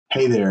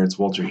Hey there, it's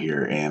Walter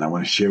here, and I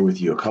want to share with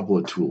you a couple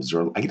of tools.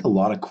 I get a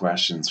lot of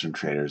questions from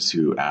traders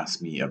who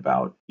ask me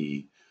about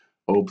the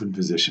open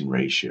position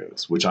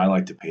ratios, which I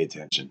like to pay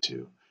attention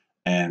to.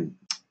 And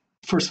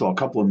first of all, a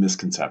couple of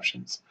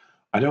misconceptions.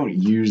 I don't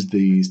use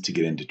these to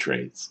get into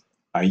trades.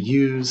 I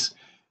use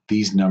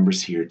these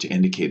numbers here to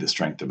indicate the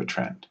strength of a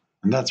trend.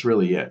 And that's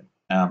really it.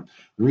 The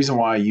reason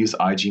why I use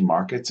IG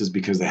markets is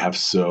because they have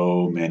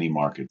so many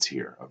markets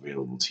here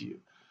available to you.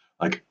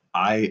 Like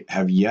I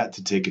have yet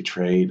to take a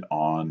trade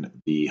on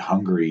the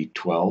Hungary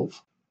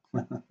 12,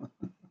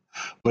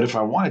 but if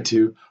I wanted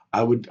to,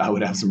 I would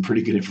have some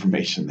pretty good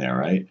information there,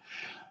 right?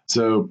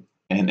 So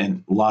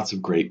and lots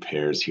of great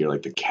pairs here,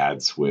 like the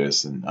CAD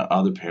Swiss and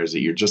other pairs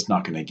that you're just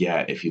not going to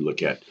get if you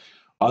look at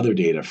other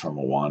data from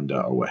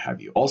Awanda or what have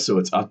you. Also,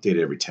 it's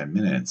updated every 10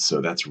 minutes,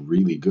 so that's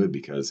really good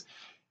because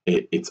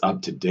it's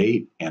up to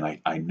date, and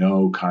I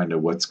know kind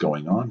of what's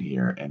going on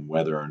here and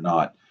whether or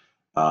not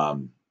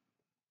um,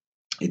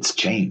 it's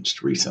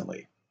changed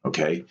recently.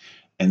 Okay.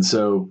 And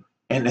so,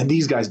 and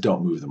these guys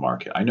don't move the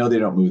market. I know they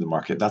don't move the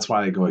market. That's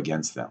why I go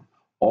against them.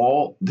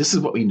 All this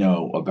is what we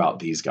know about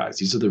these guys.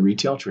 These are the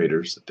retail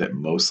traders that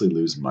mostly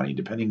lose money,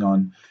 depending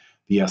on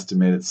the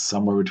estimate. It's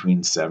somewhere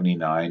between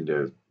 79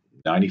 to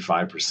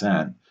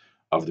 95%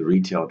 of the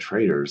retail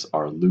traders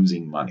are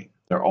losing money.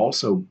 They're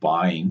also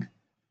buying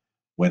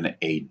when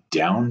a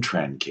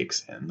downtrend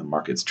kicks in, the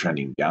market's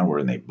trending downward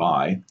and they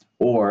buy,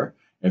 or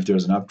if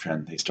there's an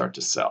uptrend, they start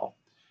to sell.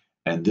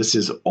 And this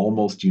is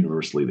almost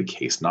universally the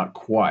case, not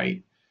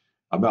quite.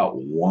 About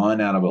 1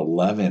 out of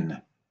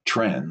 11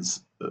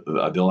 trends,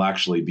 they'll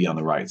actually be on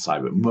the right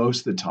side, but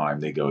most of the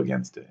time they go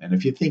against it. And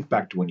if you think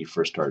back to when you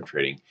first started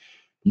trading,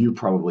 you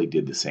probably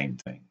did the same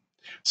thing.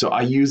 So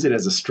I use it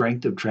as a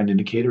strength of trend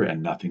indicator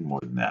and nothing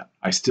more than that.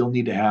 I still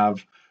need to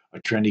have a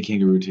trendy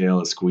kangaroo tail,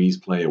 a squeeze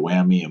play, a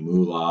whammy, a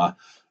moolah,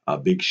 a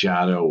big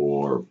shadow,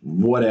 or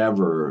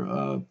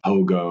whatever,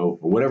 pogo,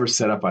 or whatever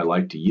setup I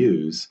like to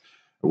use,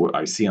 or what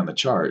I see on the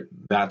chart.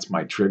 That's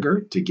my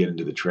trigger to get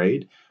into the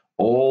trade.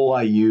 All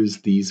I use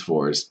these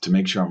for is to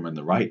make sure I'm in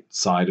the right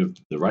side of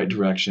the right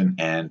direction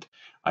and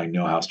I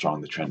know how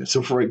strong the trend is.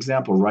 So, for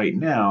example, right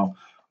now,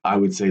 I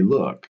would say,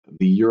 look,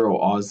 the Euro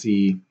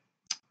Aussie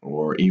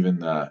or even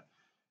the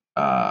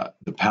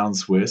pound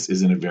Swiss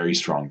is in a very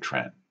strong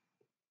trend.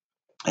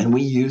 And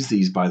we use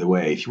these, by the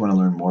way. If you want to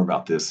learn more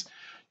about this,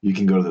 you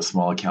can go to the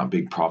Small Account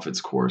Big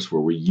Profits course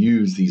where we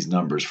use these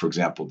numbers, for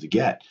example, to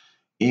get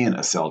in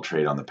a sell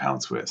trade on the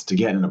pound Swiss, to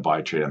get in a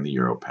buy trade on the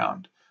Euro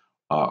pound,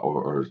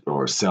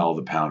 or sell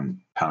the pound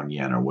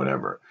yen or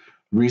whatever.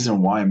 The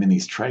reason why I'm in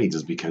these trades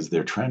is because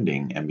they're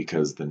trending and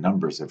because the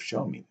numbers have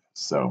shown me this.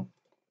 So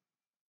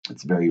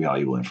it's very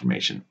valuable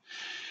information.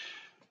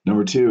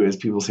 Number two is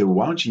people say, well,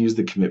 why don't you use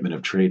the commitment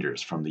of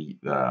traders from the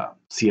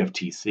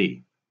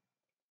CFTC?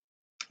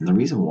 And the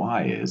reason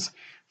why is,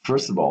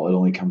 first of all, it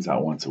only comes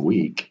out once a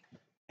week.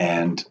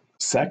 And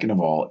second of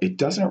all, it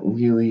doesn't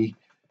really,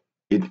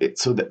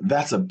 so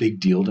that's a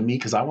big deal to me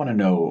because I want to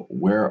know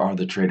where are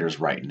the traders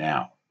right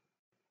now.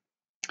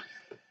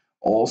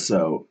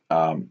 Also,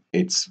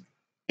 it's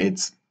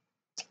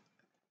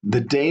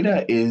the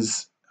data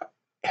is,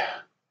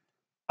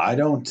 I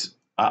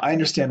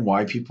understand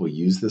why people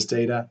use this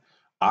data.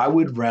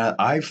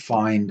 I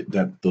find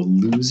that the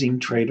losing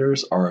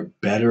traders are a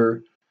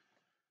better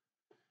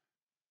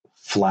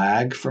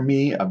flag for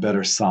me, a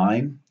better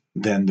sign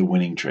than the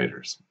winning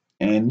traders.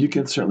 And you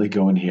can certainly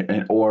go in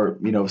here, or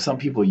some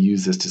people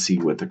use this to see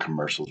what the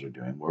commercials are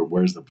doing.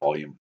 Where's the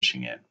volume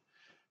pushing in?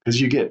 Because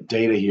you get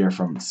data here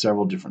from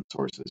several different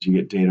sources. You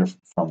get data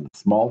from the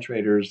small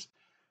traders,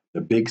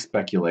 the big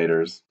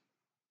speculators,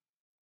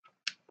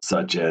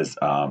 such as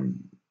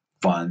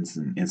funds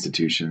and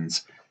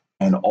institutions,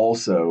 and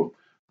also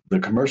the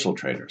commercial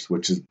traders,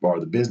 which are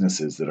the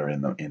businesses that are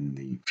in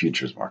the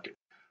futures market.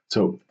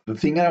 So the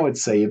thing I would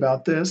say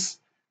about this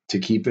to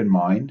keep in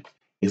mind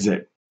is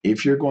that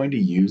if you're going to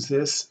use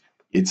this,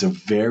 it's a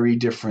very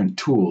different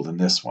tool than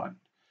this one.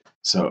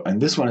 So,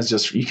 and this one is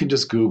just, you can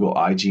just Google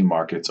IG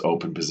markets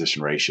open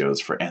position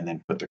ratios and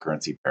then put the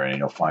currency pair in and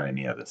you'll find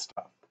any of this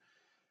stuff.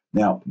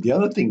 Now, the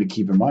other thing to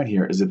keep in mind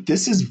here is that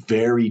this is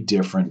very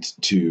different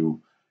to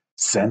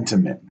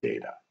sentiment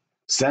data.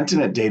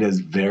 Sentiment data is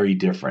very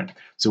different.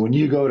 So when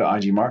you go to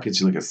IG markets,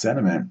 you look at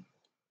sentiment,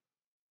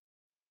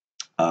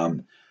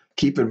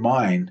 keep in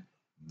mind,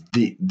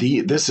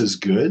 this is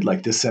good,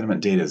 like this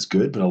sentiment data is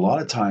good, but a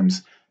lot of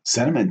times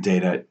sentiment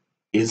data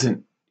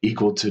isn't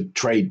equal to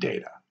trade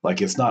data.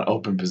 Like it's not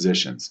open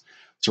positions.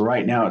 So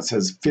right now it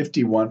says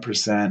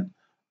 51%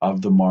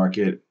 of the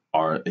market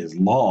is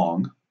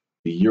long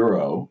the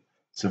euro.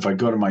 So if I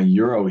go to my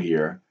euro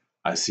here,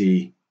 I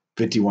see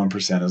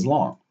 51% is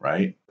long,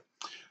 right?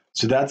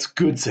 So that's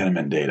good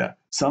sentiment data.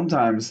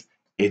 Sometimes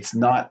it's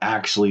not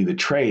actually the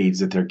trades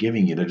that they're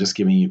giving you, they're just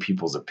giving you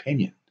people's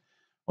opinion.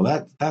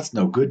 Well, that's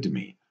no good to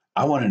me.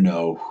 I want to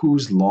know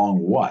who's long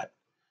what.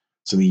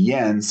 So the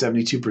yen,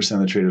 72% of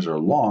the traders are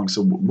long.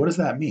 So what does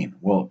that mean?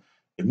 Well,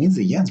 it means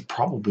the yen's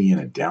probably in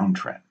a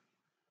downtrend.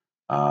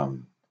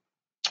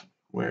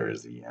 Where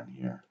is the yen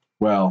here?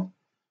 Well,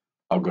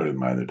 I'll go to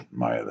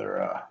my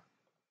other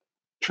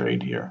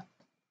trade here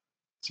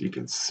so you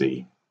can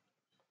see.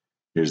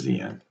 Here's the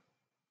yen.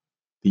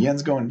 The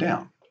yen's going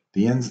down.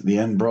 The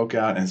yen broke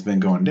out and it's been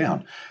going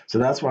down. So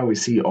that's why we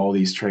see all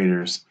these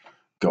traders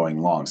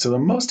going long. So the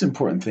most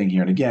important thing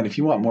here, and again, if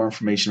you want more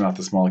information about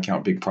the Small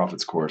Account Big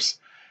Profits course,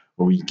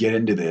 where we get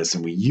into this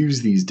and we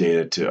use these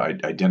data to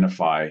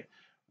identify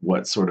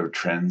what sort of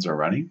trends are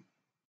running,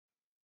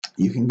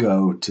 you can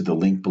go to the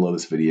link below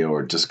this video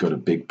or just go to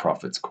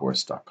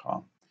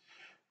bigprofitscourse.com.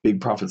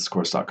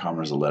 Bigprofitscourse.com,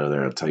 there's a letter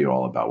there. It'll tell you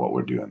all about what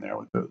we're doing there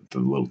with the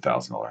little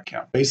 $1,000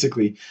 account.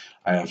 Basically,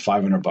 I have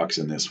 $500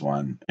 in this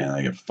one, and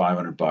I get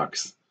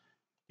 $500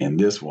 in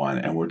this one,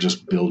 and we're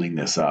just building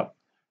this up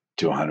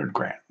to 100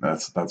 grand.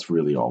 That's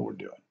really all we're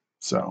doing.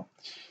 So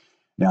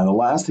now the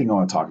last thing I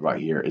want to talk about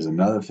here is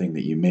another thing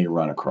that you may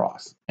run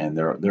across, and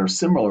there are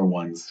similar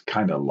ones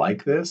kind of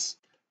like this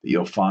that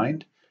you'll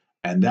find,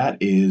 and that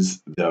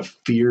is the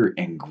Fear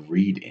and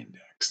Greed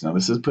Index. Now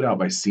this is put out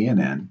by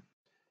CNN,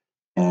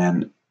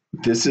 and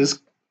this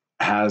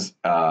has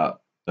a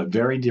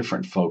very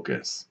different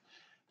focus.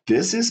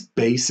 This is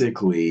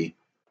basically,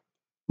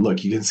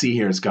 look, you can see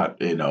here it's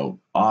got,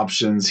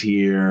 options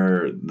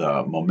here,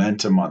 the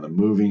momentum on the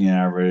moving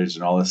average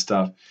and all this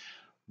stuff.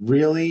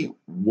 Really,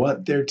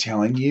 what they're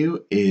telling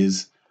you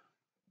is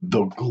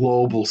the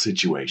global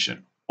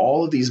situation.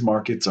 All of these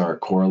markets are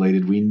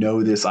correlated. We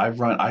know this.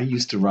 I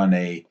used to run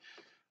a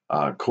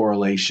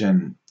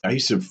correlation. I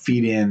used to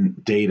feed in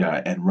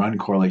data and run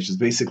correlations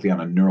basically on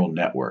a neural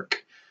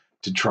network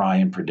to try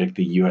and predict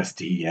the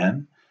USD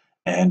yen.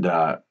 And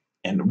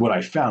what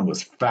I found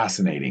was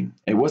fascinating.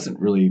 It wasn't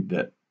really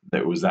that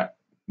it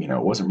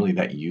wasn't really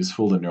that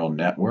useful, the neural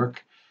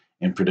network,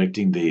 in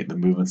predicting the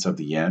movements of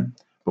the yen.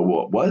 But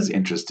what was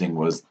interesting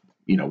was,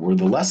 were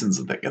the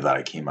lessons that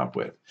I came up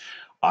with.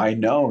 I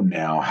know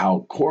now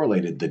how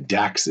correlated the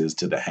DAX is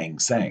to the Hang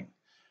Seng,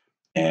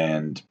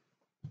 and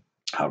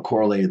how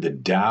correlated the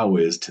Dow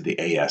is to the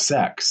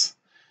ASX.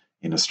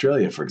 In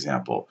Australia, for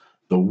example,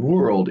 the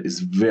world is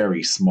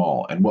very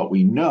small. And what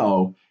we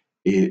know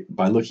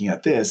by looking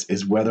at this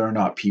is whether or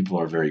not people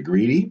are very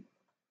greedy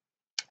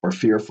or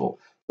fearful.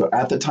 So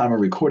at the time of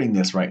recording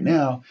this right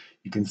now,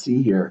 you can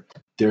see here,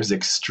 there's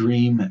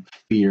extreme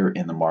fear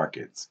in the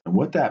markets. And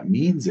what that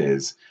means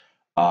is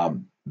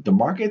the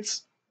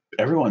markets,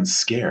 everyone's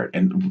scared,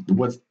 and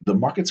the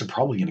markets are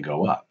probably going to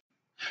go up.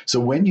 So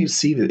when you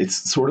see that,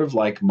 it's sort of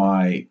like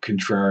my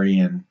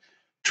contrarian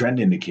trend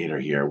indicator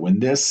here. When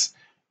this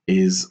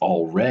is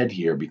all red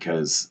here,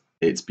 because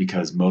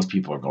most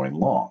people are going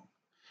long.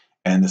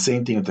 And the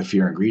same thing with the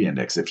Fear and Greed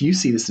Index. If you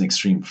see this in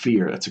extreme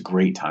fear, that's a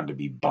great time to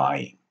be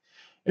buying.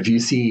 If you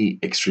see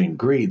extreme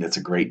greed, that's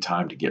a great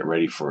time to get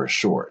ready for a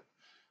short,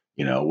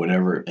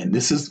 whatever. And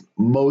this is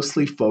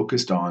mostly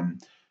focused on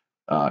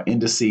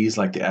indices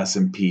like the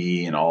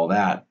S&P and all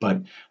that,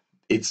 but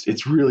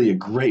it's really a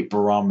great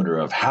barometer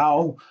of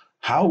how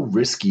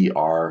risky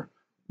are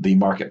the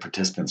market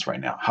participants right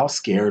now. How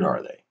scared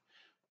are they?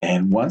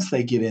 And once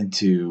they get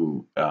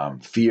into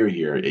fear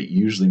here, it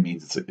usually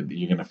means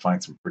you're going to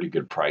find some pretty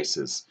good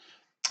prices,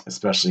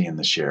 especially in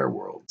the share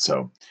world.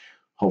 So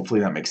hopefully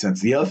that makes sense.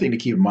 The other thing to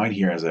keep in mind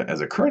here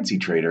as a currency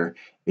trader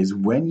is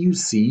when you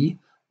see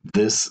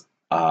this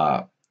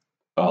a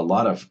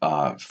lot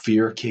of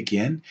fear kick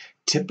in,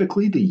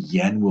 typically the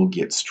yen will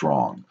get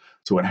strong.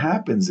 So what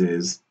happens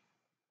is,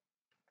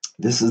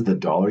 this is the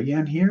dollar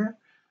yen here.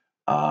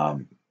 I'll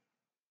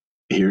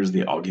give you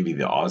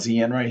the Aussie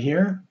yen right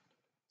here.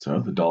 So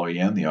the dollar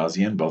yen, the Aussie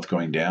yen, both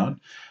going down.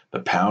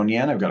 The pound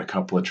yen, I've got a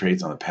couple of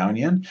trades on the pound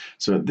yen.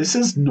 So this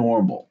is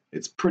normal.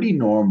 It's pretty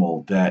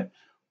normal that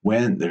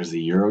when there's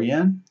the euro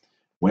yen,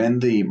 when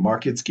the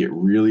markets get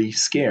really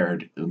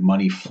scared, the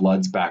money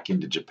floods back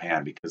into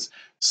Japan because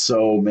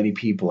so many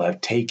people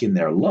have taken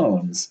their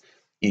loans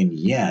in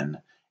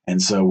yen.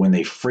 And so when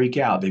they freak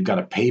out, they've got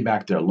to pay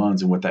back their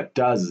loans. And what that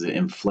does is it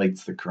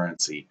inflates the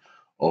currency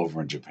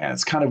over in Japan.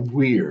 It's kind of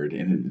weird.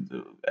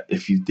 And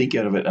if you think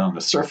of it on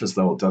the surface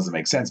level, it doesn't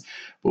make sense.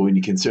 But when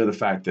you consider the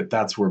fact that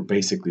that's where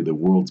basically the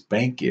world's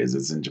bank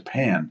is in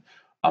Japan,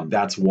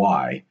 that's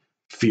why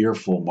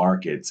fearful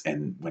markets,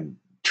 and when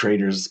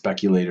traders,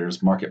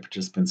 speculators, market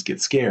participants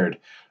get scared,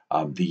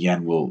 the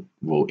yen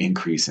will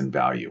increase in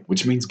value,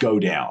 which means go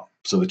down.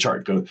 So the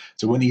chart goes.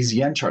 So when these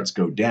yen charts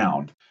go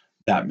down,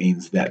 that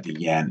means that the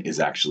yen is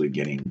actually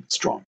getting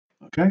strong.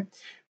 Okay.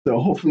 So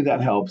hopefully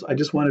that helps. I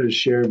just wanted to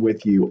share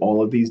with you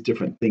all of these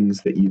different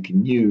things that you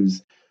can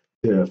use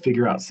to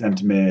figure out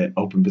sentiment,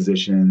 open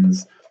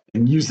positions,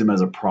 and use them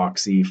as a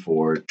proxy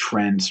for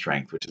trend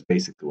strength, which is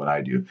basically what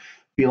I do.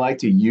 If you like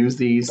to use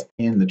these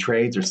in the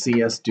trades or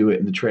see us do it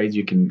in the trades,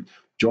 you can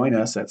join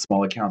us at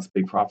Small Accounts,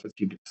 Big Profits.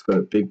 You can just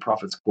go to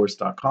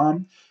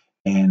bigprofitscourse.com,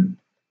 and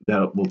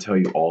that will tell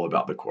you all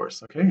about the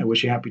course. Okay, I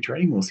wish you happy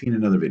trading. We'll see you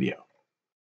in another video.